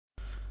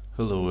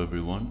Hello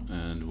everyone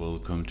and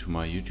welcome to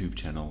my YouTube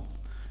channel.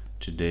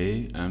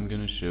 Today I'm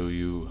gonna show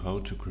you how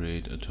to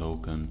create a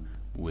token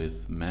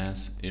with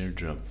mass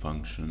airdrop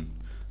function,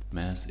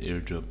 mass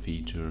airdrop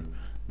feature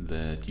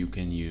that you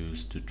can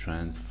use to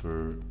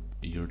transfer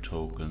your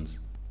tokens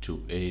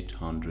to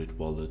 800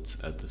 wallets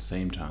at the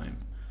same time.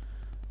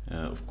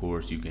 Of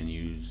course you can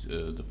use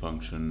the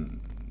function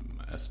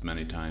as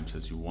many times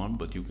as you want,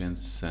 but you can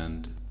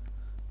send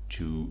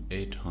to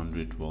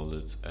 800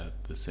 wallets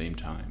at the same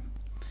time.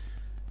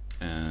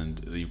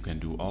 And you can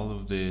do all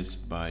of this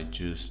by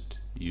just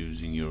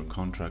using your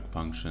contract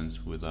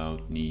functions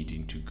without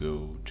needing to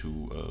go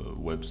to a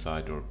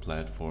website or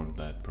platform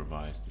that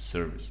provides the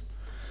service.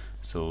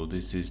 So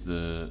this is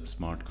the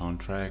smart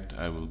contract.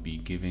 I will be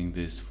giving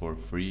this for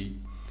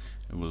free.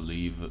 I will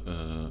leave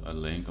a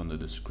link on the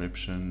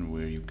description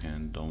where you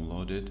can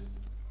download it.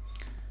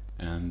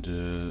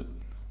 And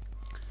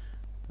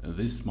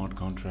this smart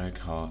contract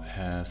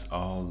has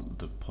all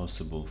the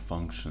possible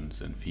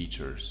functions and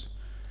features.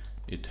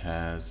 It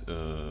has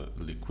a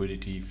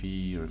liquidity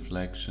fee,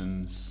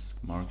 reflections,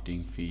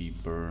 marketing fee,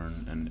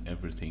 burn, and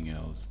everything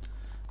else.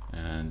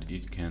 And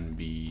it can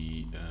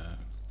be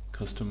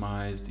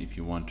customized if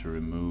you want to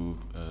remove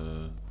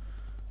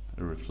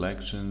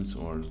reflections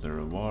or the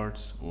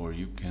rewards, or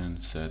you can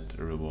set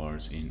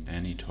rewards in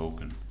any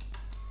token.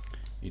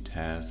 It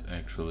has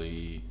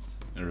actually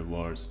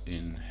rewards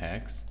in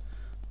hex,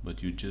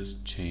 but you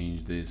just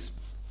change this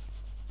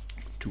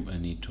to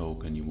any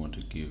token you want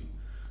to give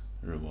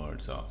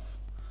rewards of.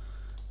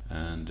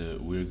 And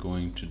we're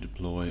going to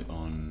deploy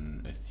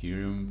on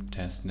Ethereum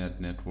testnet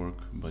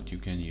network, but you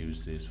can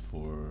use this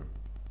for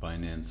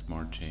Binance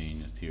Smart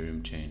Chain,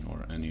 Ethereum chain,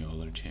 or any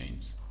other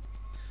chains.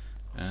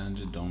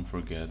 And don't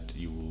forget,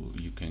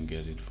 you can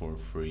get it for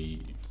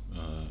free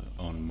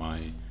on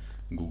my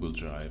Google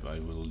Drive. I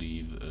will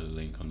leave a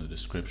link on the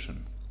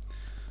description.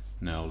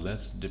 Now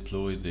let's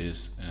deploy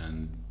this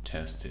and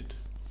test it.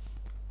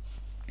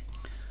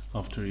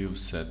 After you've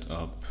set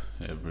up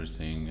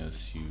everything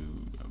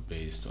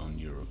based on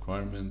your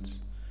requirements,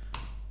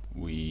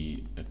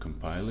 we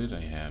compile it.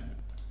 I have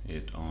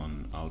it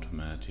on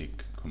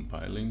automatic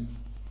compiling.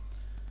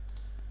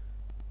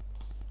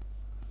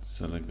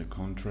 Select the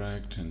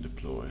contract and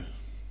deploy.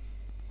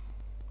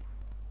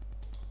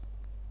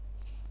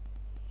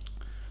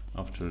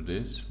 After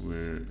this,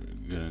 we're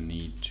gonna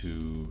need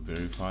to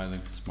verify the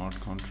smart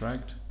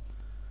contract.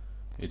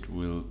 It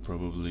will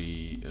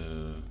probably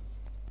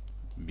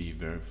be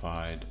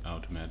verified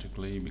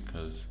automatically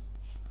because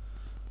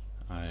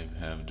I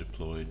have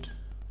deployed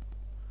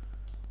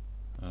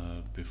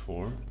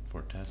before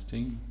for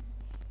testing,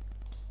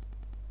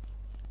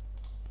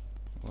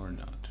 or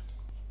not.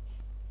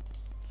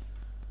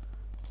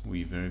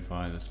 We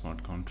verify the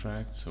smart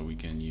contract so we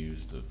can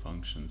use the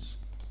functions.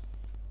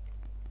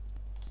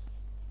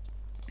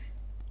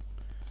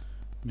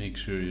 Make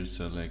sure you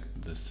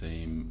select the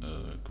same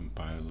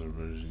compiler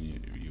version you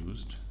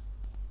used,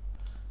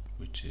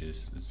 which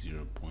is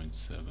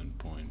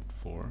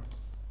 0.7.4.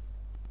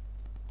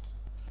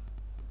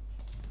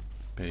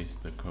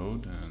 Paste the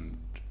code and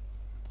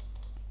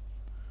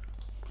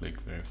click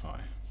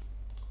verify.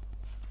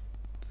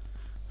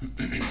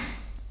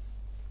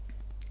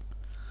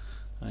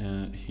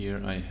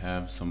 Here I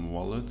have some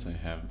wallets. I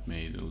have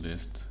made a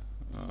list,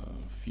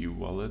 few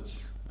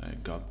wallets. I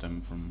got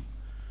them from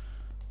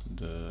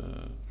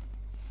the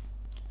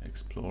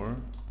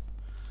Explorer,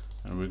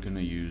 and we're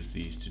gonna use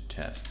these to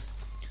test.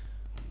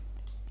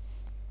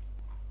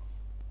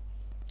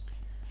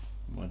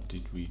 What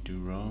did we do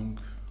wrong?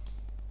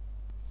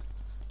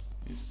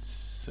 It's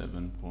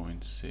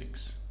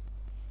 7.6.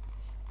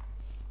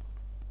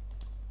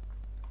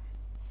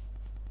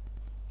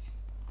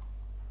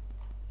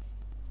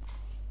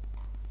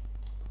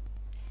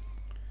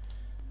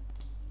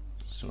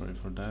 Sorry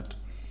for that.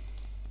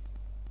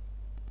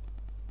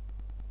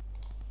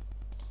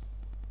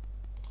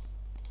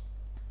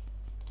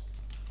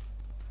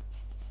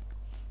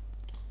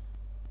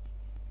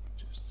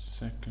 Just a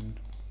second.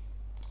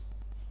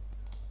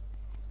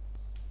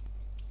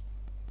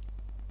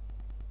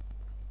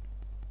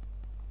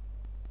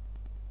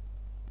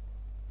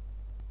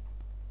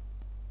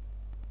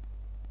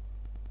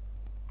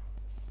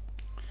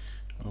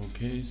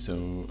 Okay,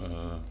 so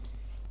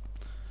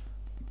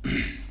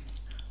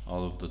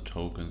all of the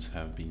tokens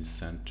have been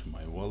sent to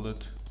my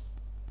wallet,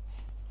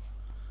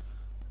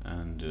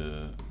 and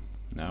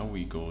now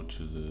we go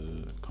to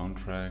the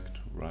contract,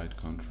 write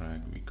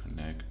contract, we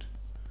connect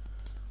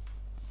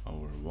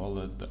our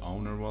wallet, the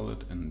owner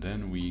wallet, and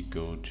then we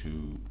go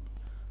to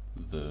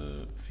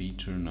the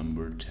feature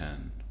number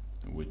 10,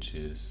 which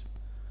is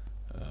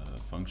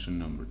function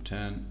number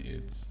 10.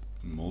 It's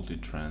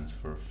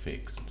multi-transfer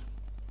fixed.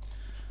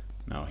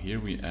 Now here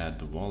we add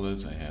the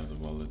wallets. I have the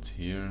wallets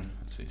here,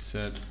 as I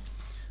said,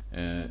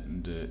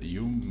 and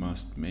you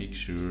must make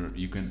sure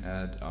you can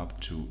add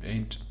up to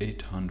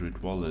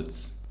 800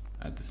 wallets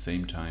at the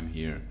same time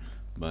here,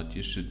 but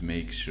you should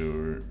make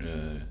sure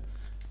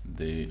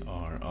they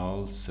are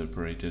all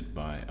separated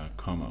by a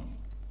comma.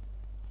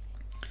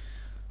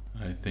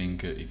 I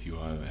think if you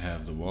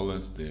have the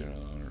wallets, there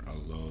are a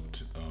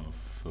lot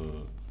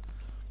of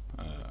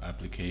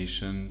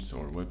applications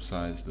or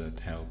websites that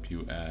help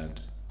you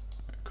add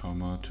a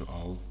comma to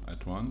all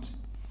at once,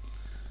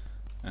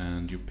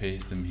 and you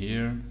paste them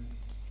here.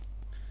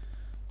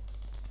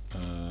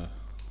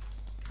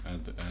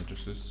 Add the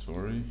addresses,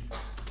 sorry.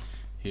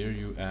 Here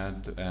you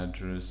add the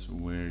address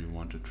where you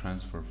want to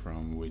transfer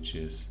from, which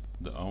is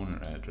the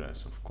owner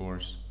address. Of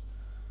course,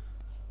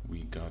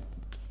 we got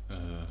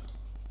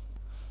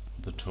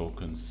the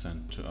tokens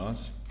sent to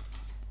us,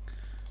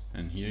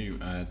 and here you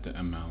add the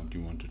amount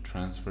you want to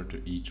transfer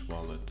to each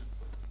wallet.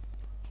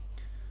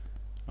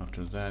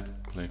 After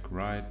that, click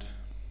right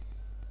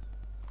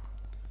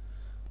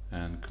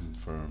and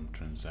confirm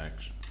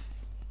transaction.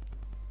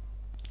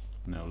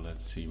 Now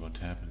let's see what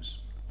happens.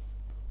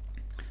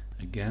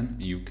 Again,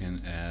 you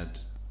can add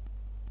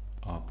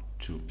up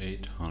to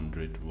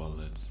 800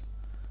 wallets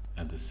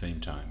at the same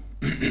time.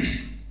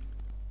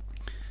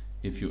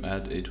 If you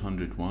add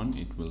 801,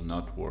 it will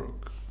not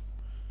work.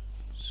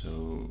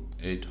 So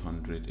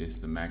 800 is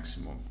the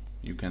maximum.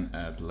 You can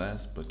add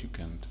less, but you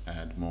can't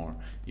add more.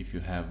 If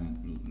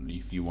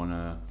you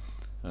wanna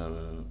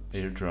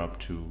airdrop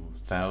to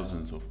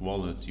thousands of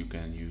wallets, you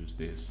can use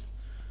this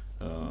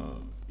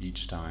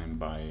each time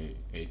by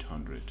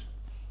 800.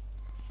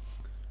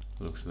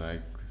 Looks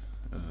like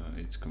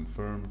it's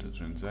confirmed the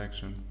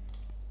transaction,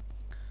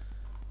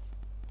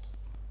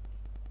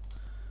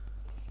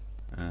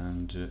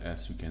 and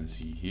as you can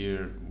see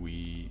here,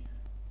 we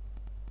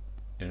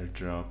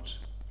airdropped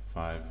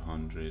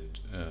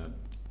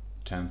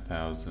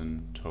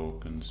 10,000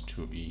 tokens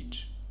to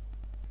each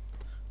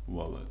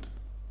wallet.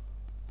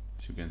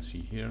 As you can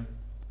see here,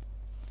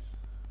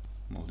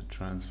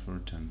 multi-transfer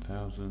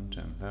 10,000,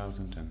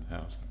 10,000,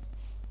 10,000.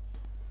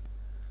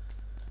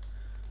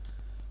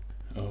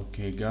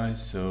 Okay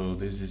guys, so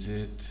this is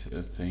it.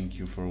 Thank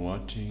you for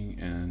watching,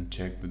 and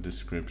check the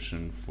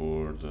description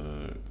for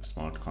the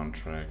smart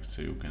contract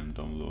so you can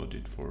download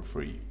it for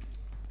free.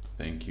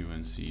 Thank you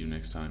and see you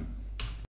next time.